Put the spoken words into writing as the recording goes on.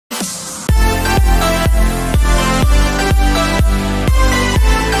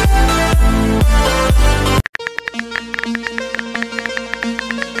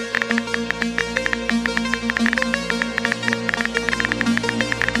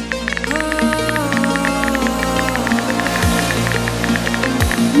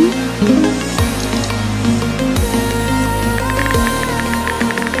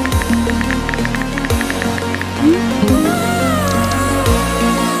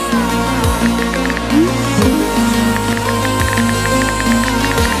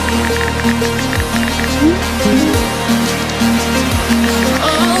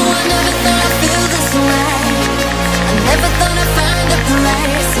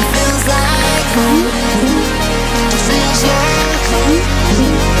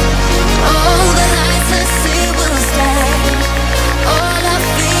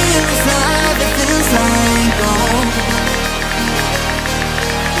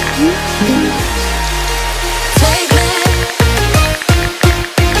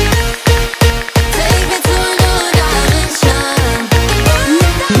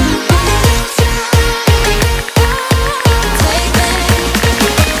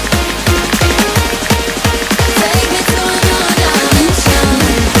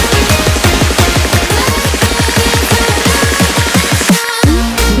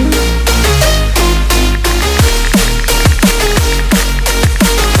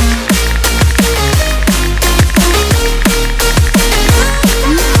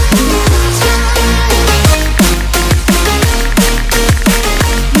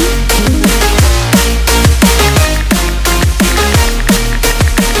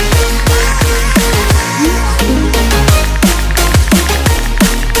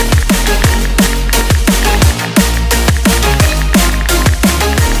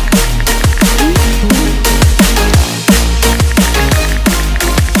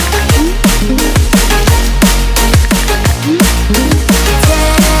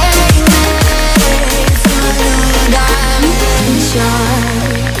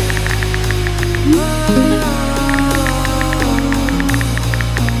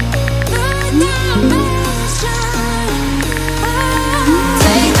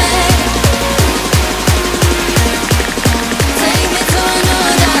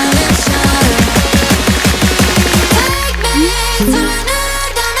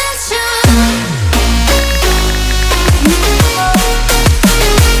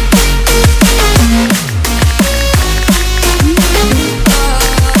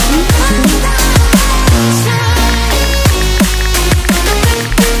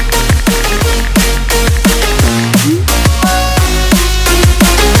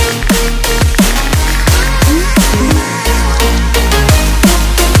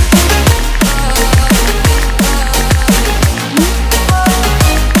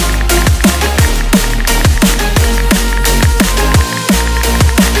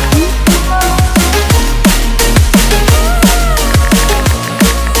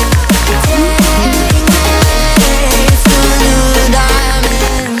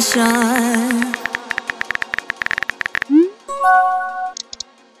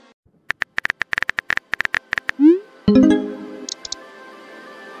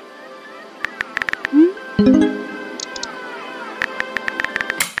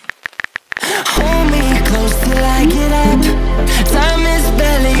Hold me close till I get up. Time is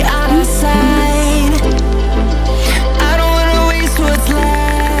barely on our side. I don't wanna waste what's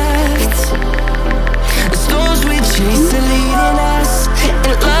left. The storms we chase are leading us,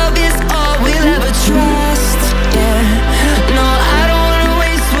 and love is all we'll ever trust. Yeah, no, I don't wanna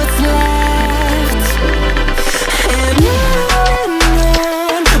waste what's left. And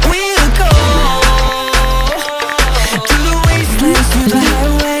on we'll go, through the wastelands, through the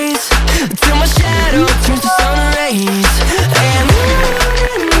highways, till my shadow turns to sun rays.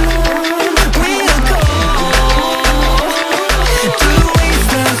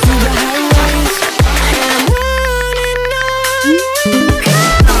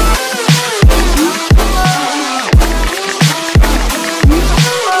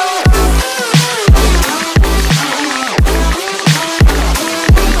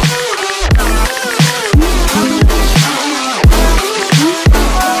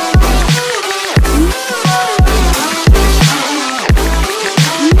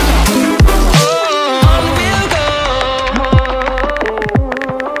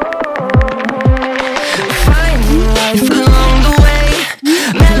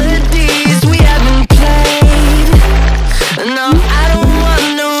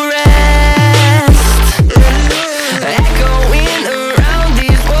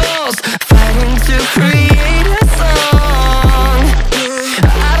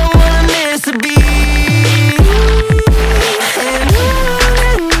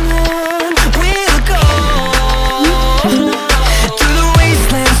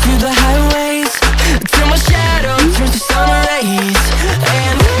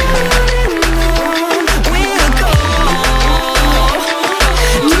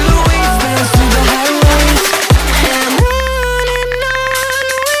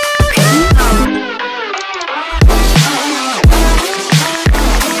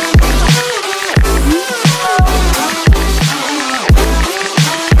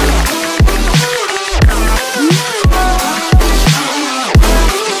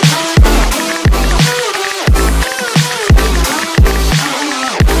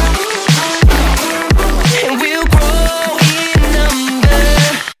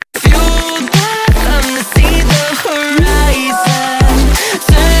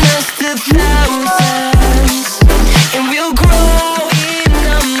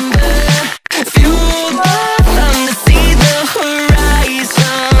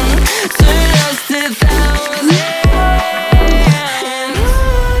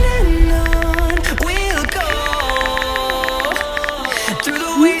 Through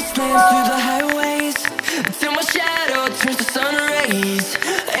the wastelands, through the highways, till my shadow turns to sun rays.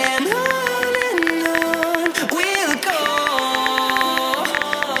 And on we'll go.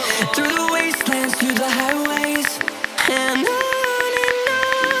 Through the wastelands, through the highways, and on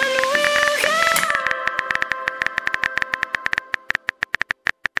we'll go.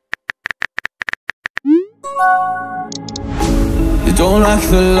 You don't like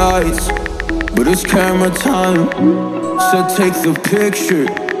the lights, but it's camera time. Said take the picture,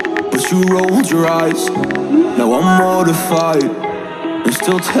 but you rolled your eyes. Now I'm mortified and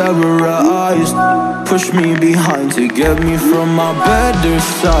still terrorized. Push me behind to get me from my better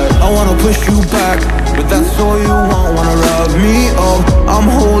side. I wanna push you back, but that's all you want. Wanna rub me up, I'm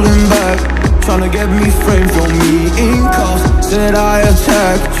holding back. Trying to get me framed for me in cuffs. Said I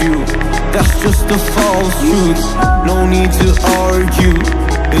attacked you, that's just a false truth. No need to argue,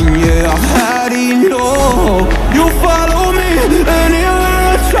 and yeah, I've had enough. You follow me anywhere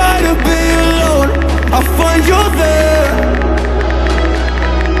I try to be alone, I find you there.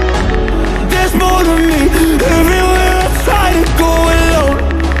 There's more to me, everywhere I try to go alone,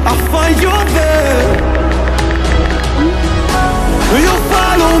 I find you there. You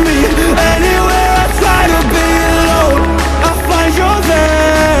follow me anywhere I try to be alone, I find you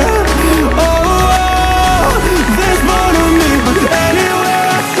there. Oh, there's more to me, but anywhere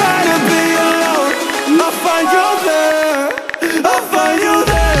I try to be alone, I find you there. I find you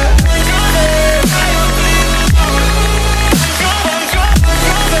there.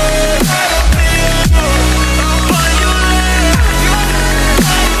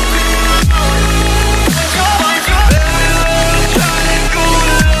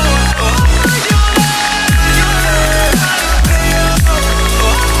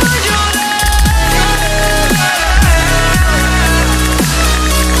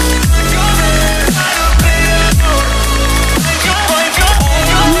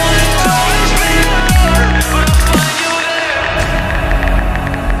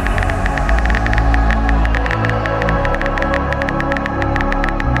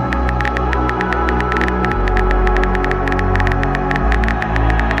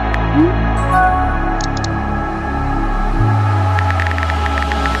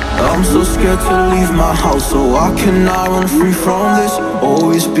 I'm so scared to leave my house, so I cannot run free from this.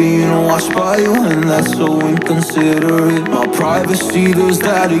 Always being watched by you, and that's so inconsiderate. My privacy, does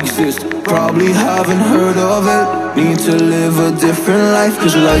that exist? Probably haven't heard of it. Need to live a different life,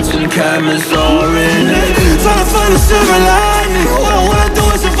 cause lights and cameras are in it. Trying to find a silver lining, all I wanna do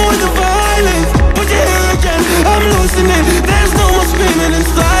is avoid the violence. But you're here again, I'm losing it. There's no more screaming in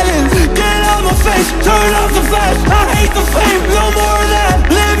silence. Get out my face, turn off the flash. I hate the fame, no more of that.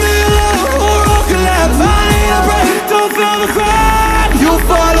 Leave me alone, or I'll collapse. I need a break, don't feel the crack. You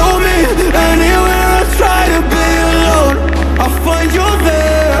follow me anywhere I try to be alone, I find you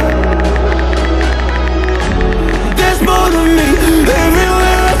there. There's more to me,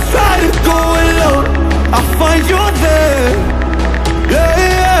 everywhere I try to go alone, I find you there. Yeah,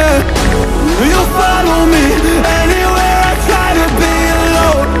 yeah. You follow me anywhere I try to be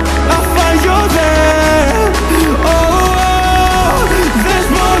alone, I find you there. Oh,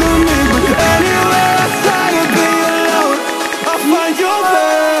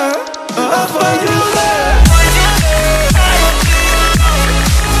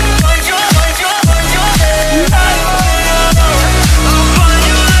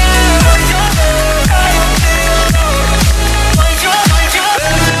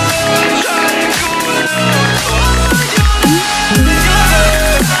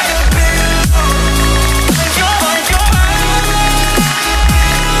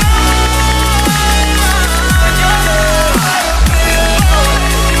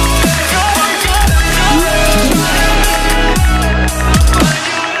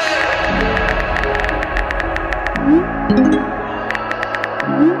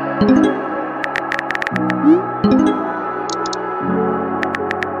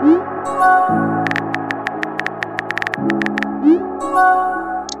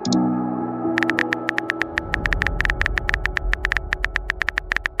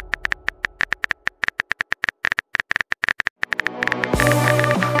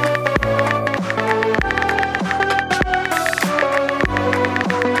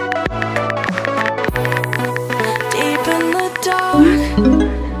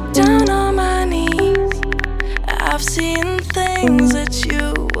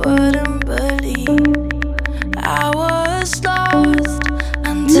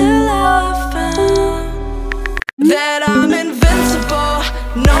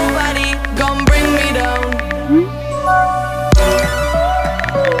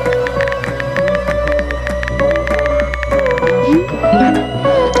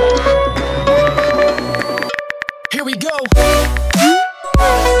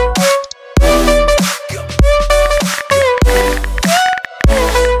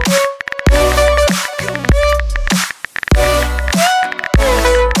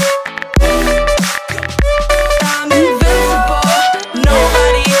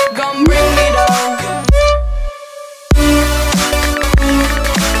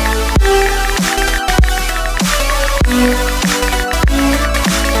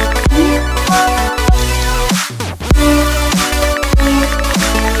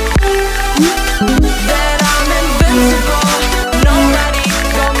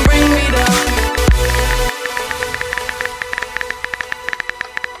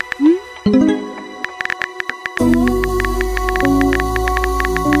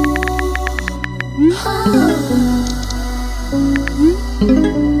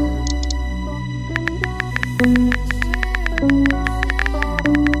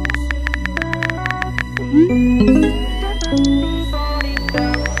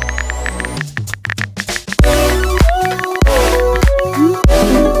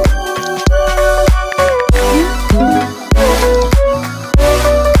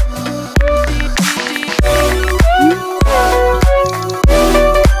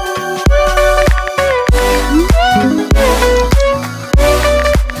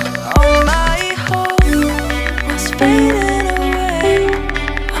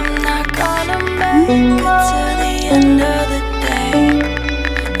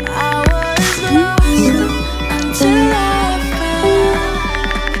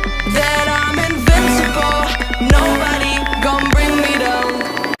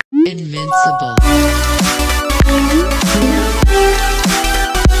 Invincible.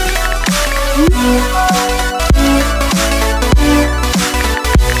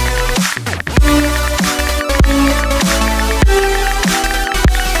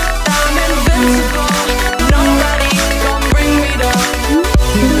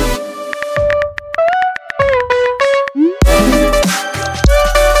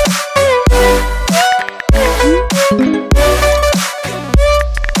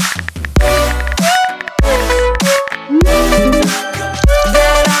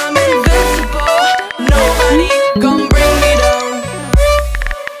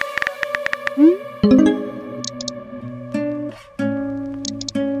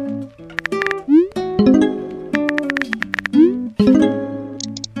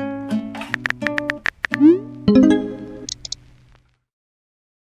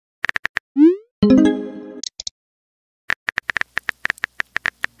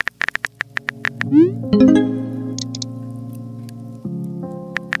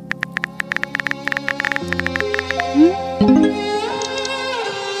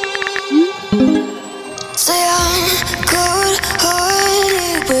 Say I'm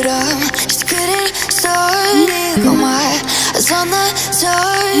good-hearted, but I'm just getting started. Got my eyes on the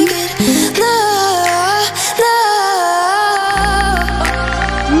target. No, no.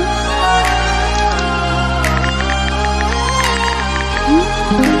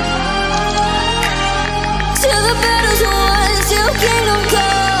 Till the battle's won, till kingdom come.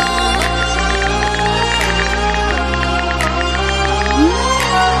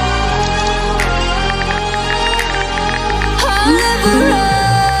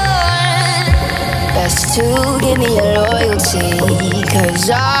 Best to give me your loyalty, 'cause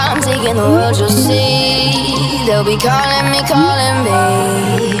I'm taking the world, you'll see. They'll be calling me,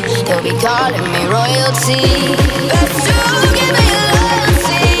 they'll be calling me royalty. Best to give me your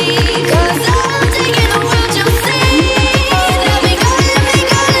loyalty, 'cause I'm taking the world, you'll see. They'll be calling me,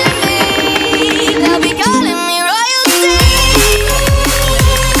 they'll be calling me royalty.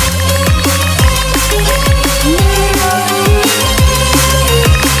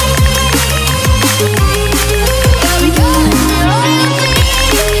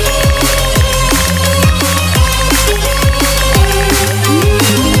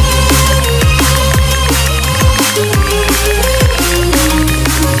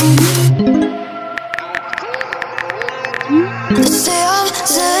 They say I'm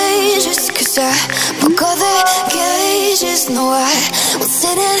dangerous 'cause I broke all the cages. No, I will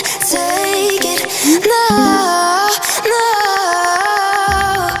sit and take it. No, no.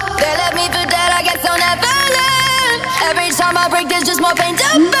 They left me for dead, I guess I'll never learn. Every time I break, there's just more pain to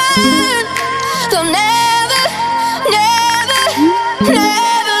burn. They'll never, never,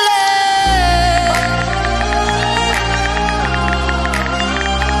 never learn.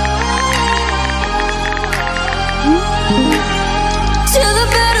 Till the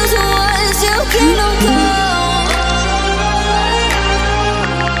battle's won, till kingdom come.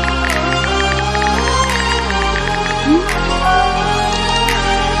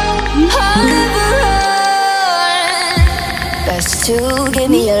 I'll never run. Best to give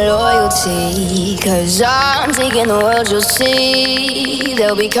me your loyalty, 'cause I'm taking the world, you'll see.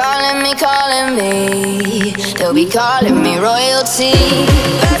 They'll be calling me, they'll be calling me royalty.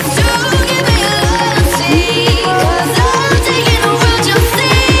 Best to give me your loyalty, 'cause I'm taking the world, you'll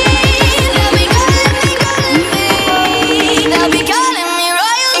see. They'll be calling me, they'll be calling me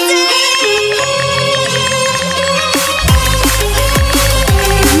royalty.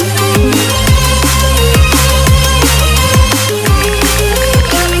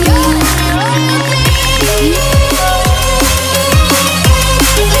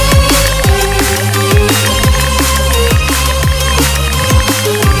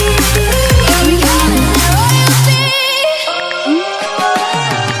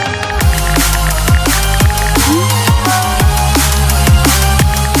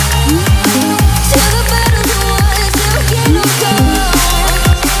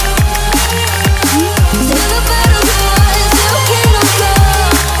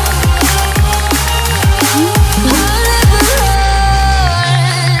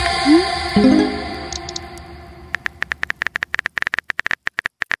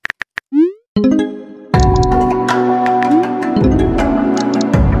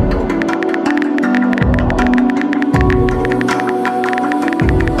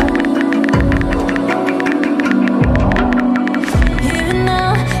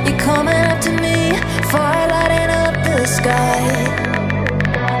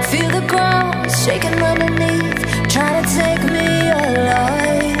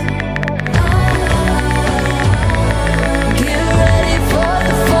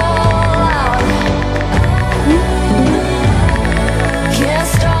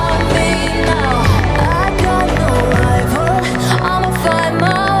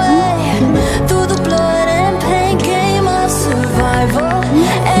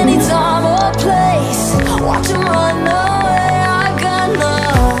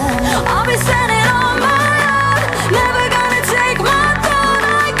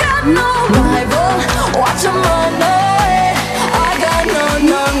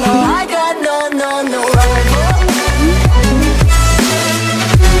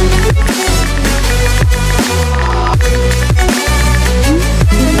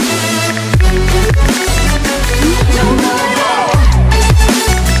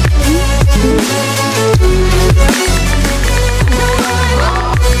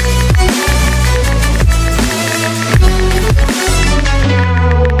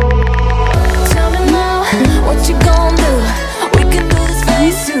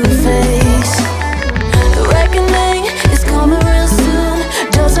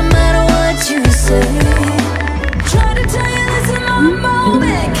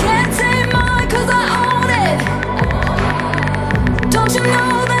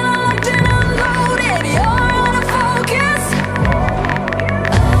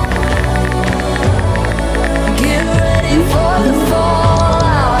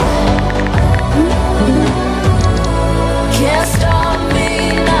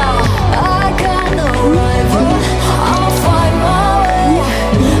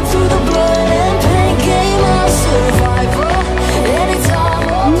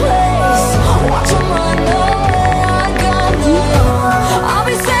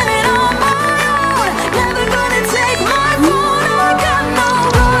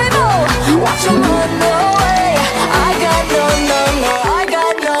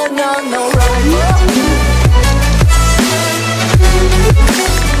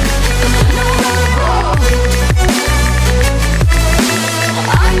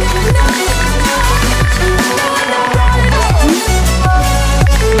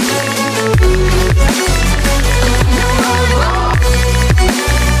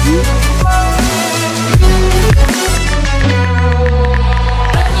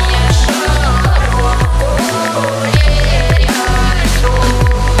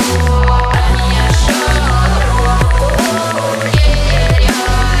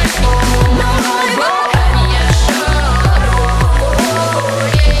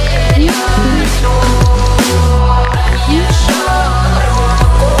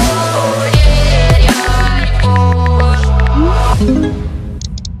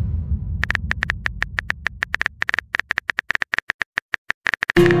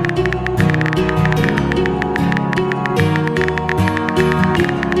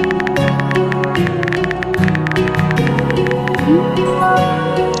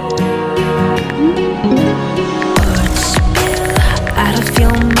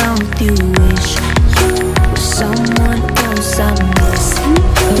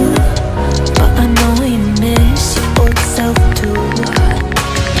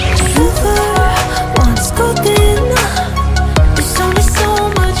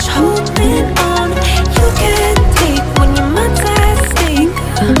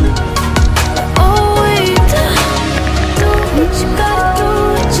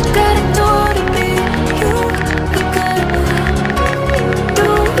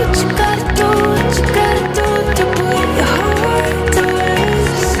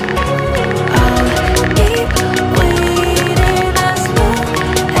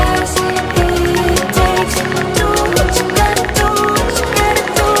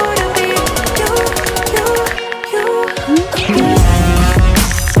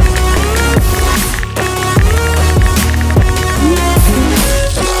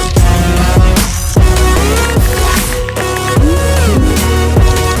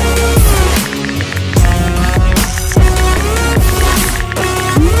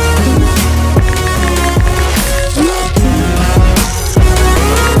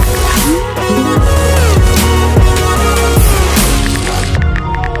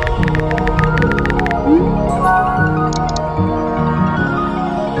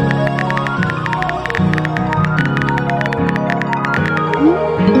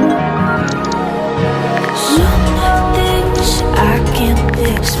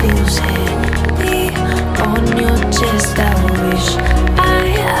 Feels heavy on your chest.